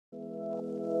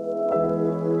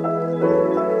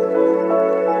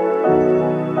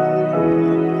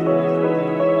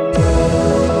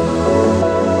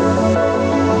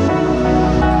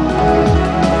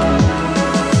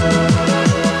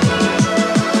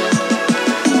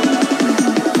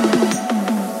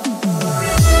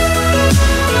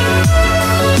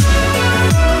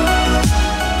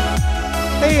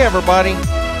Hey everybody,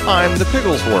 I'm the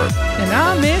Pigglesworth. And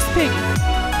I'm Miss Piggy.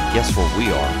 Guess where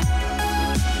we are?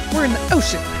 We're in the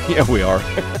ocean. Yeah, we are.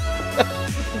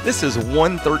 This is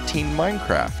 113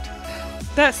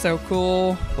 Minecraft. That's so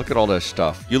cool. Look at all this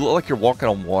stuff. You look like you're walking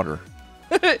on water.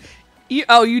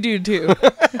 You do too.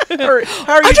 How are you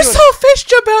I just saw a fish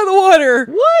jump out of the water.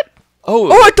 What?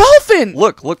 Oh, a dolphin.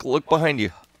 Look behind you.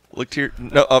 Look to your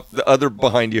up the other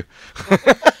behind you.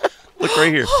 Look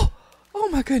right here. Oh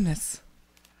my goodness.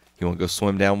 You want to go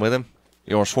swim down with him?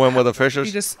 You want to swim with the fishes?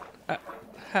 You just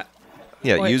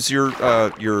yeah, wait. use your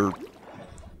How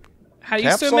do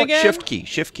you swim again? Shift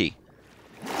key.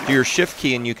 Do your shift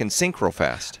key and you can sink real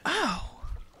fast. Oh.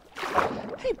 Hey,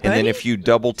 buddy. And then if you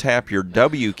double tap your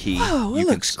W key, oh, you it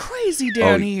looks crazy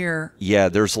down here. Yeah,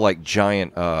 there's like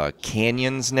giant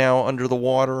canyons now under the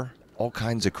water. All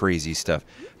kinds of crazy stuff.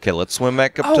 Okay, let's swim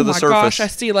back up to the surface. Oh my gosh, I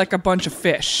see like a bunch of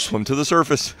fish. Swim to the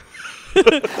surface.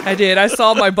 I did. I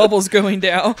saw my bubbles going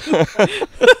down.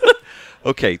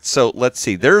 Okay, so let's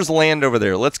see. There's land over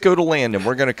there. Let's go to land, and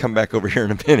we're going to come back over here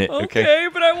in a minute, okay? Okay,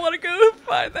 but I want to go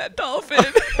find that dolphin.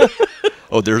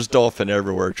 Oh, there's dolphin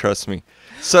everywhere, trust me.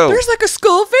 So there's like a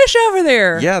school of fish over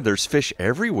there. Yeah, there's fish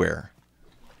everywhere.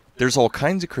 There's all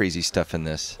kinds of crazy stuff in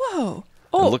this. Whoa.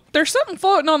 Oh, look, there's something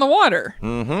floating on the water.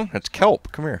 Mm-hmm. That's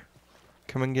kelp. Come here.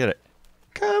 Come and get it.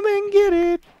 Come and get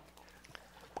it.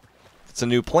 It's a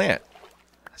new plant.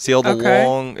 See all the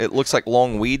long, it looks like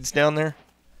long weeds down there?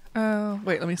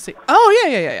 Wait, let me see. Oh,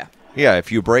 yeah. Yeah,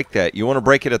 if you break that, you want to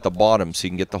break it at the bottom so you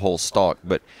can get the whole stalk,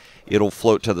 but it'll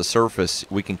float to the surface.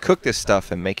 We can cook this stuff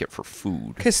and make it for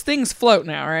food. Because things float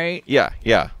now, right?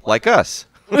 Yeah, like us.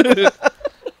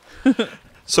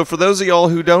 So for those of y'all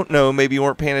who don't know, maybe you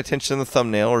weren't paying attention to the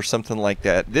thumbnail or something like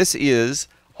that, this is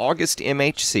August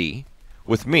MHC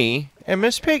with me and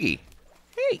Miss Piggy.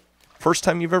 Hey. First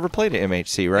time you've ever played an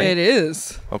MHC, right? It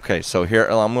is. Okay, so here,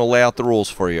 I'm going to lay out the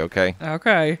rules for you, okay?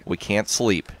 Okay. We can't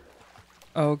sleep.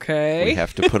 Okay. We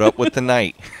have to put up with the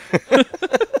night.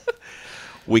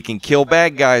 We can kill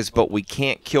bad guys, but we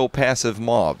can't kill passive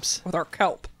mobs. With our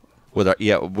kelp. With our,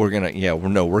 we're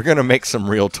gonna make some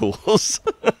real tools.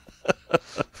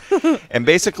 And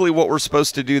basically what we're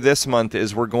supposed to do this month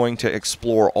is we're going to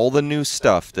explore all the new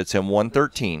stuff that's in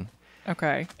 113.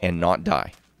 Okay. And not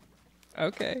die.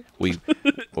 Okay.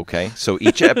 Okay, so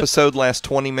each episode lasts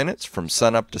 20 minutes from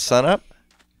sunup to sunup.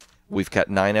 We've got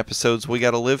 9 episodes we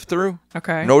got to live through.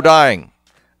 Okay. No dying.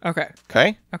 Okay.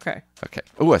 Okay? Okay. Okay.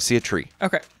 Oh, I see a tree.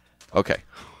 Okay. Okay.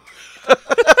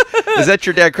 Is that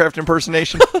your Dadcraft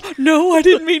impersonation? No, I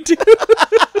didn't mean to.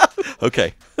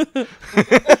 Okay.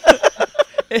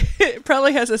 It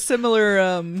probably has a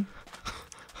similar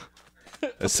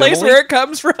place simile? where it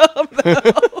comes from.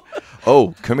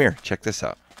 Oh, come here. Check this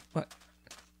out. What?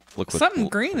 Look Something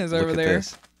green is over there.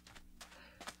 This.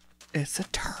 It's a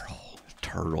turtle.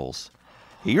 Turtles.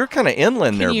 You're kind of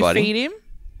inland there, buddy. Can you feed him?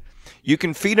 You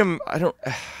can feed him. I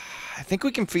think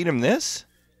we can feed him this.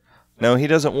 No, he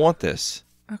doesn't want this.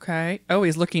 Okay. Oh,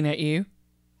 he's looking at you.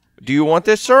 Do you want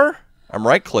this, sir? I'm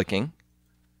right-clicking.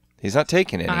 He's not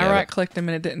taking any of it. I right-clicked him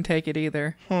and it didn't take it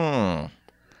either. Let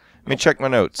me check my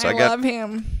notes. I love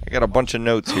him. I got a bunch of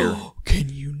notes here. Can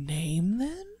you name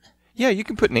them? Yeah, you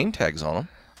can put name tags on them.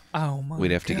 Oh, my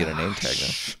We'd have to get a name tag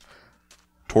on.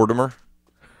 Tortimer?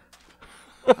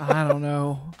 I don't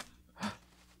know.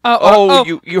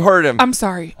 You heard him. I'm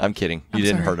sorry. I'm kidding. You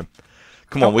didn't hurt him.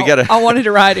 Come Oh, on, we gotta. I wanted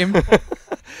to ride him.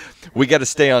 We gotta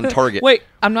stay on target. Wait,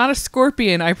 I'm not a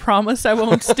scorpion. I promise I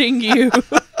won't sting you.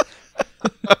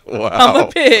 Wow. I'm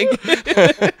a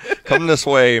pig. Come this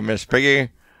way, Miss Piggy.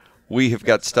 We have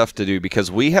got stuff to do because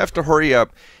we have to hurry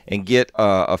up and get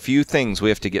a few things. We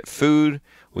have to get food.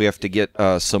 We have to get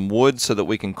some wood so that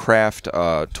we can craft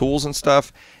tools and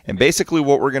stuff. And basically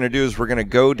what we're going to do is we're going to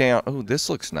go down. Oh, this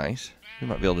looks nice. You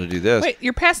might be able to do this. Wait,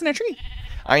 you're passing a tree.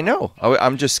 I know.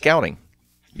 I'm just scouting.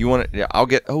 You want it? Yeah, I'll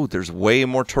get. Oh, there's way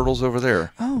more turtles over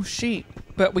there. Oh, sheep.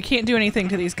 But we can't do anything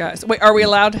to these guys. Wait, are we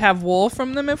allowed to have wool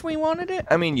from them if we wanted it?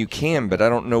 I mean, you can, but I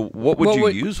don't know. What would you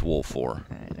use wool for?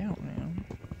 I don't know.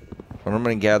 Well, I'm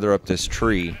going to gather up this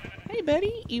tree. Hey,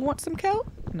 buddy, you want some kelp?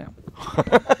 No.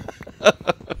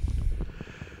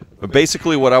 But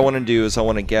basically what I want to do is I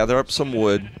want to gather up some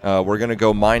wood. We're going to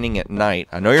go mining at night.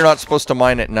 I know you're not supposed to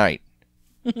mine at night.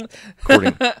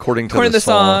 According to the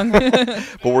song.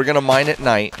 But we're going to mine at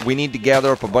night. We need to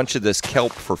gather up a bunch of this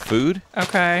kelp for food.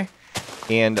 Okay.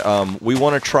 And we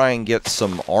want to try and get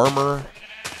some armor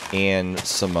and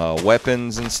some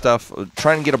weapons and stuff.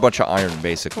 Try and get a bunch of iron,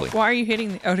 basically. Why are you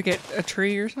hitting to get a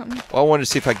tree or something? Well, I wanted to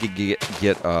see if I could get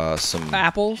some...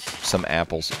 Apples? Some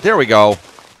apples. There we go.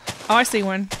 Oh, I see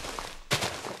one.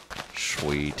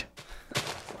 Sweet.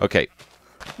 Okay.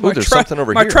 Ooh, there's something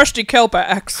over my here. My trusty kelp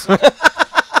axe.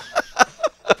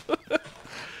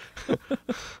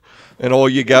 And all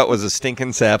you got was a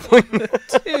stinking sapling.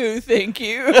 Two, thank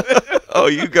you. Oh,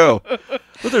 you go.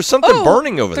 Oh, there's something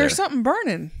burning over there. There's something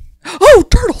burning. Oh,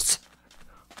 turtles.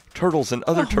 Turtles and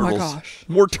other turtles. Oh, my gosh.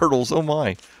 More turtles. Oh,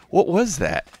 my. What was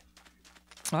that?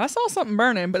 Well, I saw something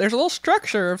burning, but there's a little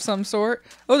structure of some sort.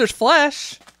 Oh, there's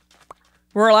flesh.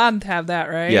 We're allowed to have that,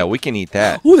 right? Yeah, we can eat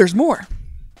that. Oh, there's more.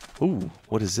 Ooh,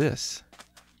 what is this?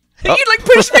 You like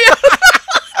pushed me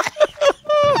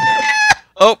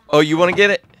out. Oh, you want to get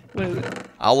it? What is it?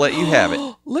 I'll let you have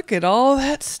it. Look at all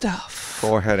that stuff.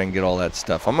 Go ahead and get all that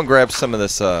stuff. I'm going to grab some of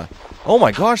this. Oh,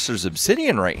 my gosh, there's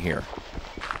obsidian right here.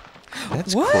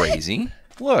 That's What? crazy.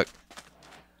 Look.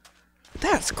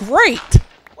 That's great.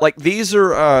 Like, these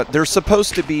are, they're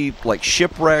supposed to be, like,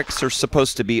 shipwrecks. They're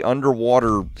supposed to be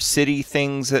underwater city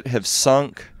things that have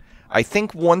sunk. I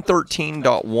think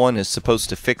 113.1 is supposed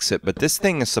to fix it, but this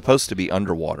thing is supposed to be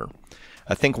underwater.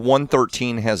 I think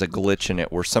 113 has a glitch in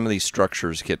it where some of these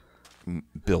structures get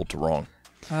built wrong.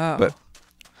 Oh. But,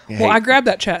 hey, Well, I grabbed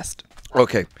that chest.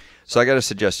 okay, so I got a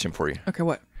suggestion for you. Okay,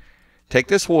 what? Take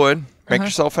this wood, make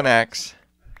yourself an axe,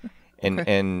 and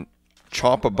Okay. and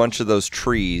chop a bunch of those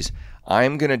trees.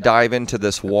 I'm going to dive into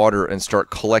this water and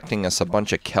start collecting us a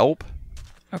bunch of kelp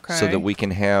Okay. so that we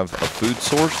can have a food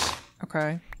source.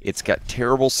 Okay. It's got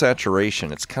terrible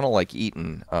saturation. It's kind of like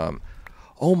eating.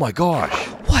 Oh my gosh.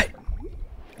 What?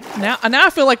 Now I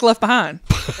feel like left behind.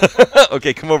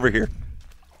 Okay, come over here.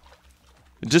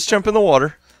 Just jump in the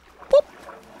water. Boop.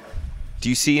 Do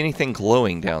you see anything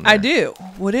glowing down there? I do.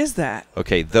 What is that?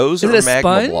 Okay, those Is are it a magma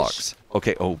sponge? blocks.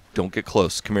 Okay, oh, don't get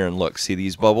close. Come here and look. See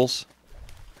these bubbles?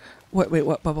 Wait,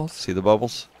 what bubbles? See the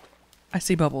bubbles? I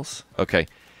see bubbles. Okay.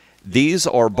 These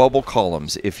are bubble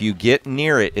columns. If you get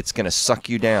near it, it's going to suck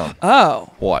you down.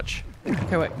 Oh. Watch.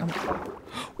 Okay, wait.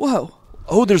 Whoa.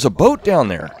 Oh, there's a boat down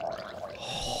there.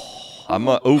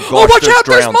 Oh, gosh, watch there's out,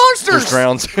 there's drowns. monsters. There's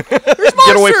drowns. There's monsters.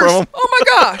 Get away from them. Oh my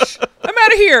gosh. I'm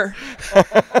out of here.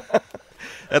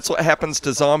 That's what happens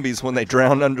to zombies when they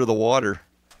drown under the water.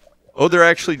 Oh, they're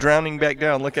actually drowning back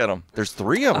down. Look at them. There's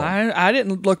 3 of them. I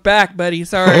didn't look back, buddy.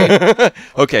 Sorry.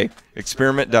 Okay,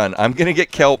 experiment done. I'm going to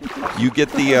get kelp. You get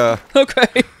the...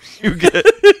 Okay. You get...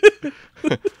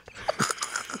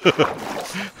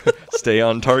 Stay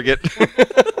on target.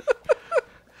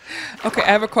 Okay, I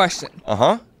have a question.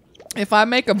 Uh-huh. If I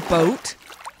make a boat,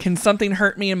 can something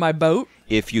hurt me in my boat?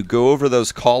 If you go over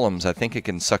those columns, I think it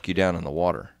can suck you down in the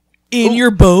water. In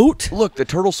your boat? Look, the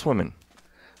turtle's swimming.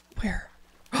 Where?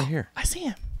 Right here. I see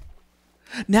him.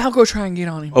 Now go try and get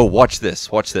on him. Oh, watch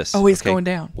this. Watch this. Oh, he's going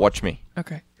down. Watch me.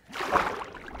 Okay.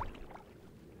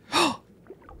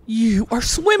 You are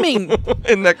swimming.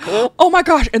 Isn't that cool? Oh my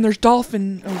gosh, and there's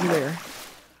dolphin over there.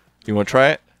 You want to try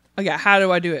it? Oh yeah, how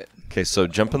do I do it? Okay, so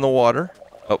jump in the water.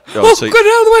 Oh, Oh, so get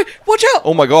out of the way! Watch out!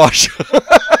 oh my gosh.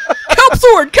 Kelp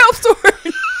sword! Kelp sword!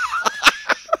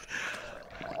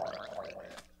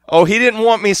 Oh, he didn't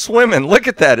want me swimming. Look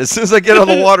at that. As soon as I get on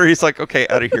the water, he's like, okay,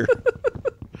 out of here.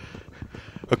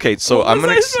 Okay, so I'm going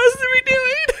What was I supposed to be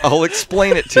doing? I'll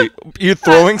explain it to you. You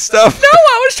throwing stuff? No,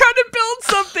 I was trying to build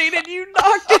something and you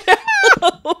knocked it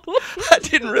out. I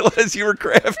didn't realize you were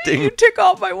crafting. You took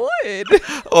all my wood.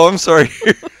 Oh, I'm sorry.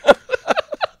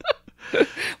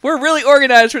 We're really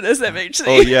organized for this MHC.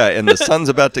 Oh, yeah, and the sun's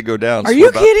about to go down. Are so you we're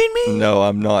about- kidding me? No,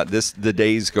 I'm not. The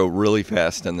days go really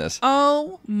fast in this.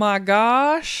 Oh my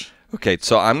gosh. Okay,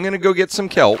 so I'm going to go get some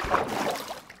kelp.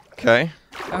 Okay?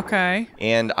 Okay.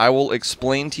 And I will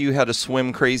explain to you how to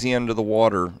swim crazy under the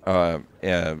water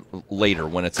later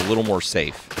when it's a little more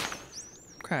safe.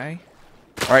 Okay.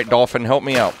 All right, Dolphin, help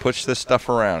me out. Push this stuff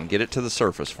around. Get it to the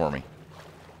surface for me.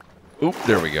 Oop,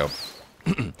 there we go.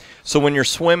 So when you're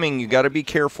swimming, you got to be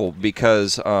careful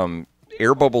because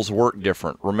air bubbles work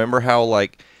different. Remember how,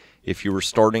 like, if you were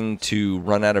starting to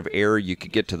run out of air, you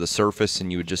could get to the surface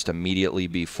and you would just immediately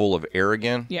be full of air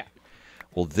again? Yeah.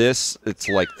 Well, it's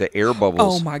like the air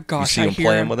bubbles. Oh my gosh. You see I him hear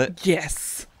playing him. with it?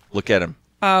 Yes. Look at him.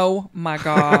 Oh my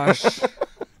gosh.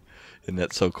 Isn't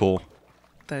that so cool?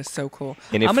 That is so cool.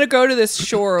 And I'm going to go to this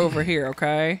shore over here,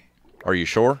 okay? Are you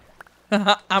sure?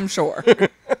 I'm sure.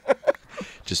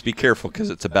 Just be careful because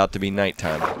it's about to be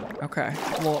nighttime. Okay.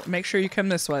 Well, make sure you come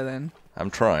this way then. I'm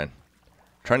trying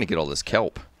to get all this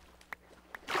kelp.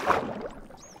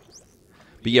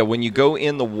 But yeah, when you go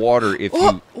in the water, if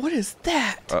you... What is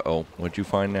that? Uh-oh, what'd you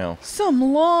find now? Some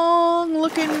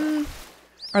long-looking...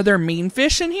 Are there mean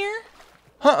fish in here?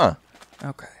 Uh-uh.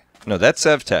 Okay. No, that's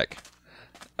Sevtech.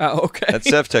 Oh, okay. That's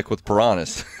Sevtech with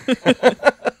piranhas. Oh,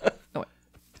 wait.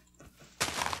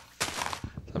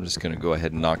 I'm just going to go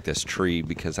ahead and knock this tree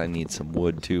because I need some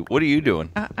wood too. What are you doing?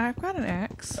 I've got an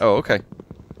axe. Oh, okay.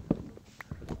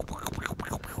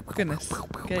 Goodness.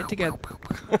 Get it together.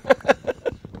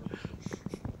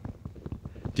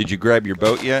 Did you grab your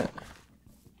boat yet?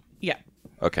 Yeah.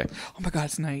 Okay. Oh my god,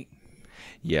 it's night.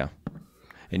 Yeah.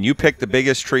 And you picked the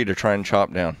biggest tree to try and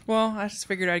chop down. Well, I just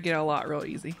figured I'd get a lot real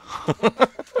easy.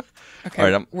 Okay,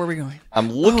 all right, where are we going?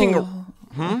 I'm looking... Oh,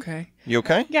 okay. You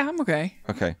okay? Yeah, I'm okay.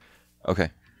 Okay. Okay.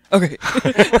 Okay.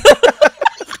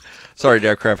 Sorry,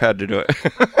 Deadcraft, had to do it.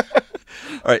 All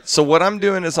right, so what I'm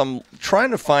doing is I'm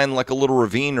trying to find like a little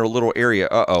ravine or a little area.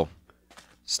 Uh-oh.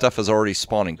 Stuff is already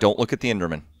spawning. Don't look at the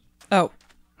Enderman. Oh.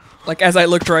 Like as I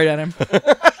looked right at him.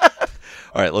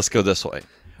 All right, let's go this way.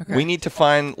 Okay. We need to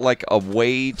find like a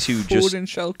way to Food and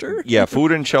shelter? Yeah,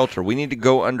 food and shelter. We need to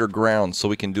go underground so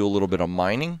we can do a little bit of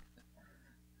mining.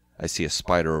 I see a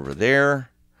spider over there.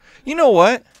 You know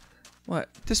what? What?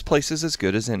 This place is as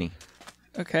good as any.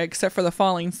 Okay, except for the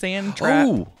falling sand trap.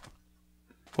 Oh.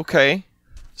 Okay.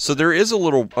 So there is a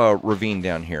little ravine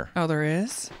down here. Oh, there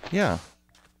is? Yeah.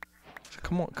 So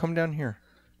come on, come down here.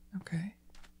 Okay.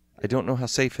 I don't know how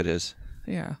safe it is.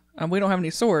 Yeah. We don't have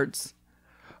any swords.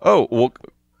 Oh, well.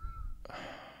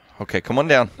 Okay, come on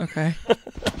down. Okay.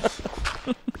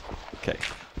 Okay.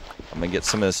 I'm going to get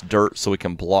some of this dirt so we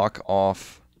can block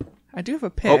off. I do have a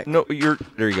pick. Oh, no,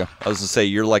 there you go. I was going to say,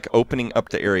 you're like opening up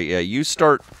the area. Yeah, you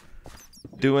start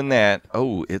doing that.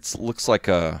 Oh, it looks like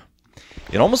it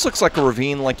almost looks like a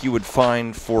ravine like you would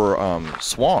find for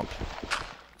swamp.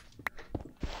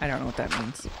 I don't know what that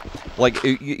means. Like,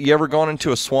 you ever gone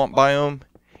into a swamp biome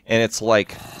and it's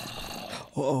like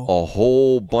a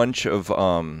whole bunch of,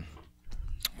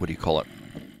 what do you call it?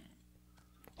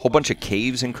 Whole bunch of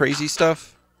caves and crazy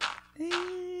stuff?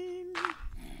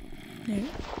 Yeah.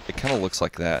 It kind of looks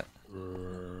like that.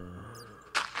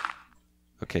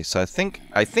 Okay, so I think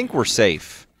we're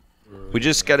safe. We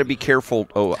just got to be careful.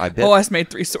 Oh, I bet. Oh, I just made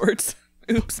 3 swords.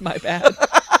 Oops, my bad.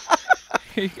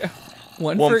 Here you go.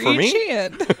 One for each me?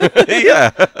 hand.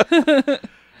 Yeah.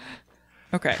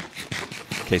 Okay.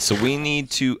 Okay, so we need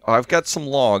to... Oh, I've got some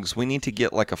logs. We need to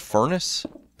get like a furnace.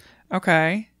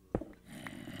 Okay.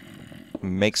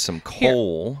 Make some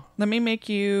coal. Here, let me make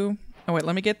you... Oh, wait,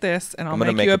 let me get this, and I'll I'm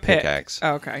gonna make you a pickaxe.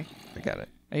 Oh, okay. I got it.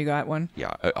 Oh, you got one?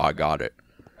 Yeah, I got it.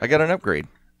 I got an upgrade.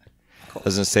 Cool. I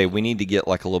was going to say, we need to get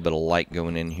like a little bit of light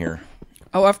going in here.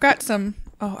 Oh, I've got some.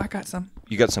 Oh, I got some.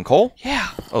 You got some coal? Yeah.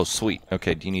 Oh, sweet.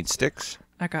 Okay, do you need sticks?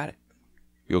 I got it.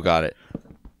 You got it.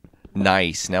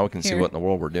 Nice. Now we can see Here. what in the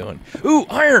world we're doing. Ooh,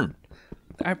 iron!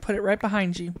 I put it right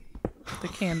behind you. The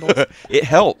candles. It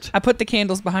helped. I put the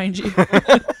candles behind you.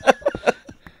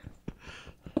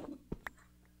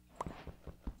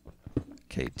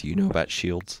 Okay, do you know about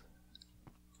shields?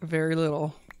 Very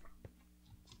little.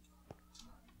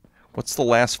 What's the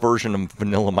last version of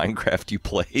vanilla Minecraft you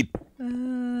played?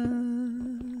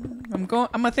 I'm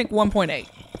gonna think 1.8.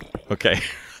 Okay.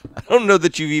 I don't know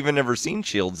that you've even ever seen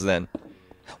shields then.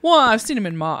 Well, I've seen them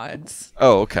in mods.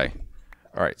 Oh, okay.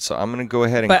 All right, so I'm going to go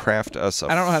ahead and But craft us a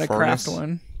I don't know how to furnace. craft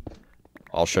one.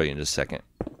 I'll show you in just a second.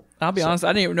 I'll be honest,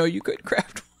 I didn't even know you could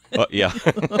craft one. Yeah.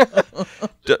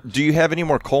 Do you have any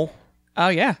more coal? Oh,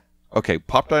 yeah. Okay,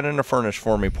 pop that in a furnace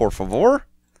for me, por favor.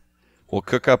 We'll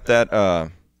cook up that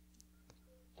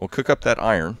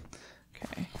iron.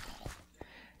 Okay.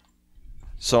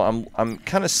 So I'm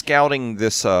kind of scouting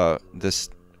this this.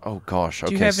 Oh gosh.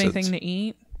 Okay. Do you have so anything to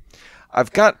eat?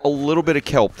 I've got a little bit of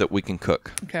kelp that we can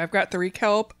cook. Okay, I've got 3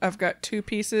 kelp. I've got 2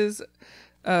 pieces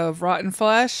of rotten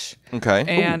flesh. Okay.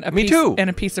 And me too. And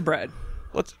a piece of bread.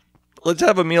 Let's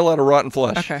have a meal out of rotten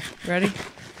flesh. Okay, ready?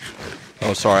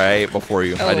 Oh, sorry, I ate before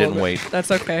you. I didn't wait.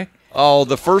 That's okay. Oh,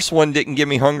 the first one didn't give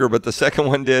me hunger, but the second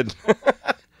one did.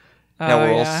 Now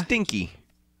we're all stinky.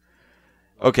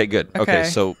 Okay, good. Okay,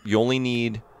 so you only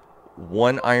need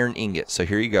 1 iron ingot. So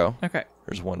here you go. Okay.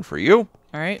 There's 1 for you.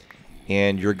 All right.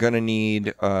 And you're going to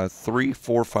need 3,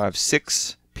 4, 5,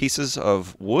 6 pieces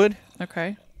of wood.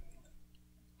 Okay.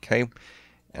 Okay.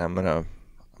 And I'm gonna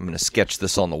sketch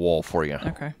this on the wall for you.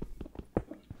 Okay.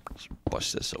 Just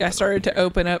bust this open. I started to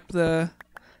open up the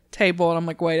table, and I'm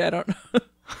like, wait, I don't know.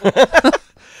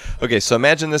 Okay, so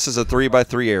imagine this is a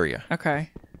 3x3 area. Okay.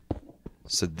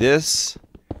 So this,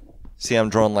 see, I'm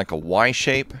drawing like a Y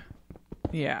shape.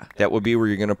 Yeah. That would be where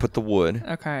you're going to put the wood.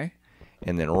 Okay.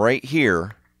 And then right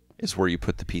here is where you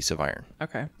put the piece of iron.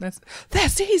 Okay. That's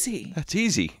easy. That's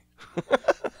easy.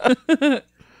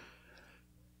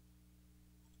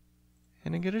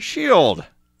 And I get a shield.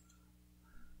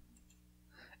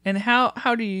 And how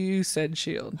do you use said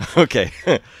shield? Okay.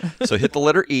 So hit the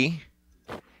letter E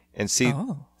and see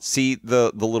Oh. see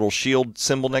the little shield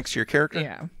symbol next to your character?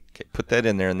 Yeah. Okay, put that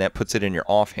in there, and that puts it in your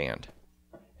offhand.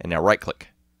 And now right-click.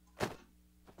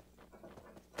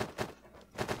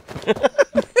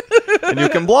 And you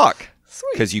can block. Sweet.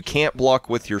 Because you can't block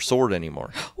with your sword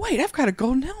anymore. Wait, I've got a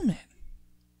golden helmet.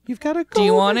 You've got a golden helmet. Do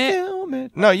you want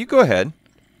it? No, you go ahead.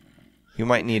 You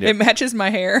might need it. It matches my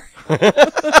hair.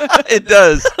 It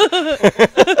does.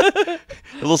 It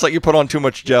looks like you put on too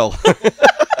much gel.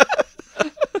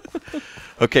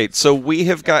 Okay, so we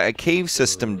have got a cave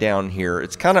system down here.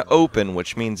 It's kind of open,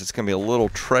 which means it's going to be a little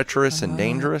treacherous and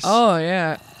dangerous. Oh,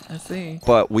 yeah. I see.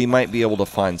 But we might be able to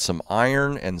find some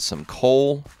iron and some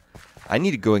coal. I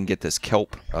need to go and get this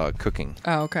kelp cooking.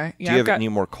 Oh, okay. Yeah, Do you have any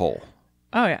more coal?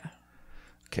 Oh, yeah.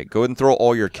 Okay, go ahead and throw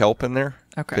all your kelp in there.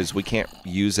 Okay. Because we can't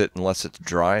use it unless it's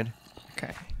dried.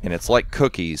 Okay. And it's like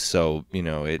cookies, so, you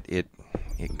know, it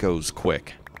goes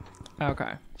quick.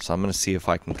 Okay. So I'm going to see if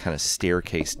I can kind of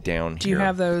staircase down here. Do you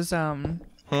have those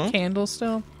candles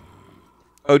still?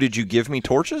 Oh, did you give me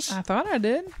torches? I thought I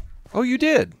did. Oh, you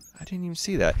did. I didn't even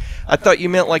see that. I thought you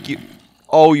meant like you...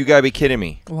 Oh, you got to be kidding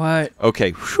me. What?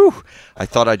 Okay. Whew. I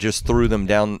thought I just threw them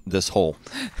down this hole.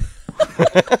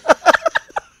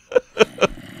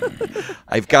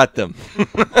 I've got them.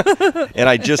 And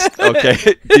I just...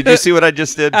 Okay. Did you see what I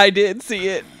just did? I did see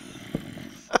it.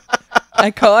 I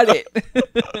caught it.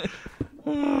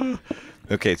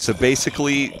 Okay, so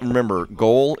basically, remember,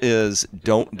 goal is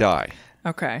don't die.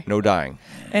 Okay. No dying.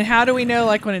 And how do we know,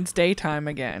 like, when it's daytime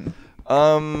again?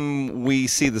 We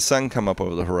see the sun come up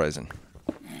over the horizon.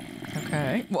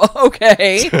 Okay. Well,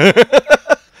 okay.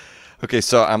 Okay,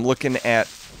 so I'm looking at...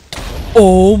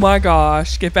 Oh, my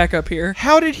gosh. Get back up here.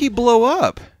 How did he blow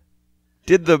up?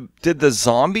 Did the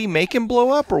zombie make him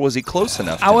blow up, or was he close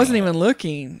enough? I wasn't even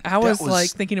looking. I was, was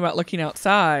like, thinking about looking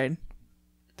outside.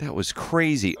 That was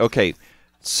crazy. Okay,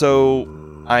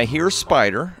 so I hear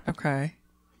spider. Okay.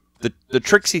 The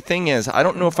tricksy thing is, I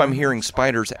don't know if I'm hearing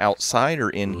spiders outside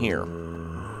or in here.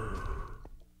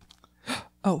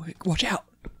 Oh, watch out.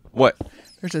 What?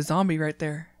 There's a zombie right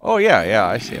there. Oh, yeah,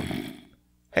 I see him.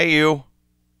 Hey, you.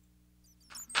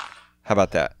 How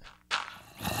about that?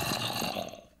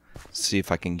 See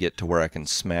if I can get to where I can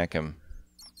smack him.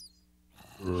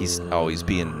 He's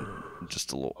being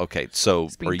just a little... Okay, so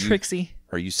Being tricksy.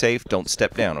 Are you safe? Don't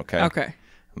step down, okay? Okay.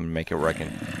 I'm going to make it reckon.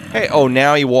 Hey, oh,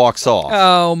 now he walks off.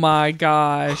 Oh, my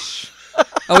gosh.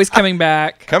 Oh, he's coming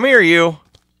back. Come here, you.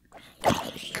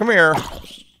 Come here.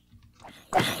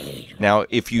 Now,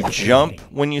 if you jump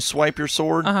when you swipe your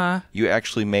sword, you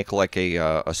actually make like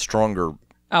a stronger...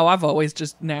 Oh, I've always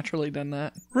just naturally done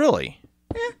that. Really?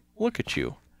 Yeah. Look at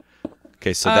you.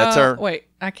 Okay, so that's our... Wait,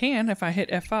 I can if I hit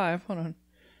F5. Hold on.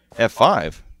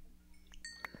 F5?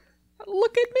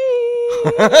 Look at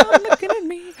me. I'm looking at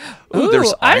me. Ooh,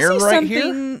 there's iron I see right something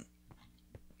here?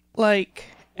 Like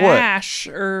What? ash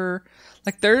or...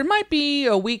 Like, there might be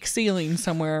a weak ceiling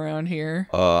somewhere around here.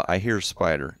 I hear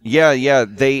spider. Yeah,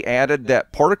 they added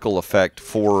that particle effect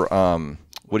for,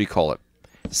 what do you call it?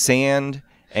 Sand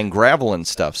and gravel and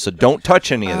stuff, so don't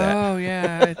touch any of that. Oh,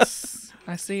 yeah,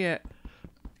 I see it.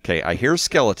 Okay, I hear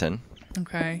skeleton.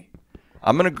 Okay.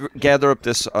 I'm going to gather up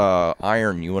this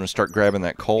iron. You want to start grabbing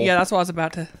that coal? Yeah, that's what I was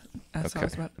about to... That's what I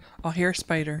was about... Oh, here's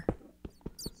spider.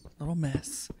 Little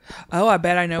mess. Oh, I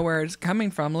bet I know where it's coming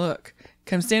from. Look.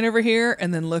 Come stand over here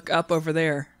and then look up over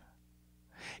there.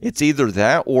 It's either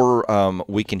that or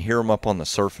we can hear them up on the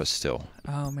surface still.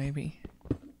 Oh, maybe.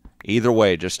 Either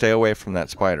way, just stay away from that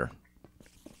spider.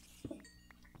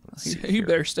 You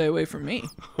better stay away from me.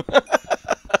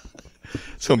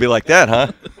 It's going to be like that,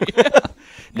 huh? Yeah.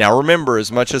 Now remember,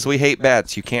 as much as we hate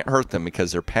bats, you can't hurt them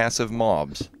because they're passive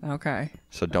mobs. Okay.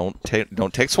 So don't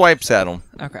take swipes at them.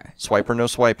 Okay. Swipe or no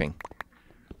swiping.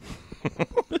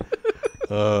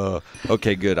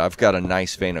 Okay, good. I've got a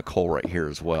nice vein of coal right here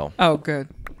as well. Oh, good.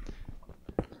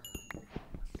 I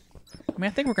mean, I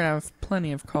think we're going to have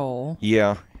plenty of coal.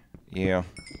 Yeah.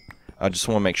 I just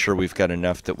want to make sure we've got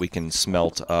enough that we can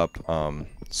smelt up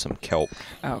some kelp.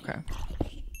 Oh, okay.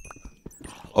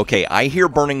 Okay, I hear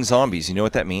burning zombies. You know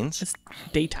what that means? It's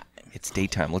daytime. It's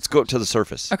daytime. Let's go up to the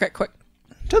surface. Okay, quick.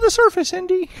 To the surface,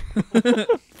 Indy.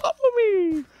 Follow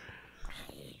me.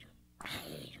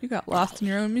 You got lost in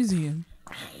your own museum.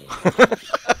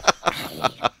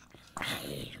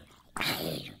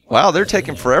 Wow, they're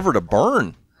taking forever to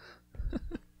burn.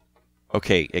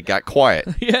 Okay, it got quiet.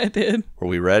 Yeah, it did. Are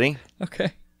we ready?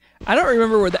 Okay. I don't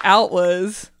remember where the out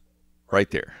was.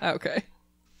 Right there. Okay.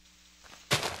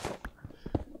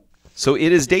 So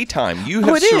it is daytime. You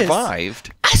have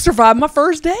survived. I survived my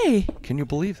first day. Can you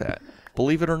believe that?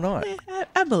 Believe it or not.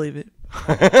 I believe it.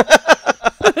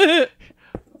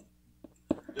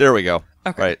 There we go.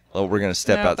 Okay. Right. Oh, we're going to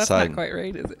step outside. That's not quite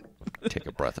right, is it? take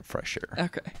a breath of fresh air.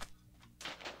 Okay.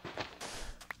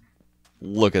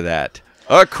 Look at that.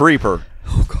 A creeper.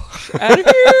 Oh, gosh. Out of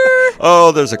here.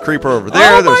 Oh, there's a creeper over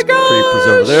there. Oh, there's my gosh. creepers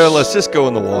over there. Let's just go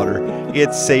in the water.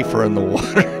 It's safer in the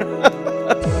water.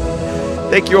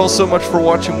 Thank you all so much for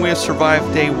watching. We have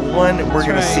survived day 1. We're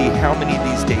going to see how many of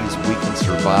these days we can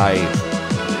survive.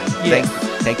 Yes.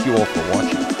 Thank you all for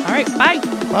watching. All right. Bye.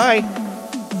 Bye.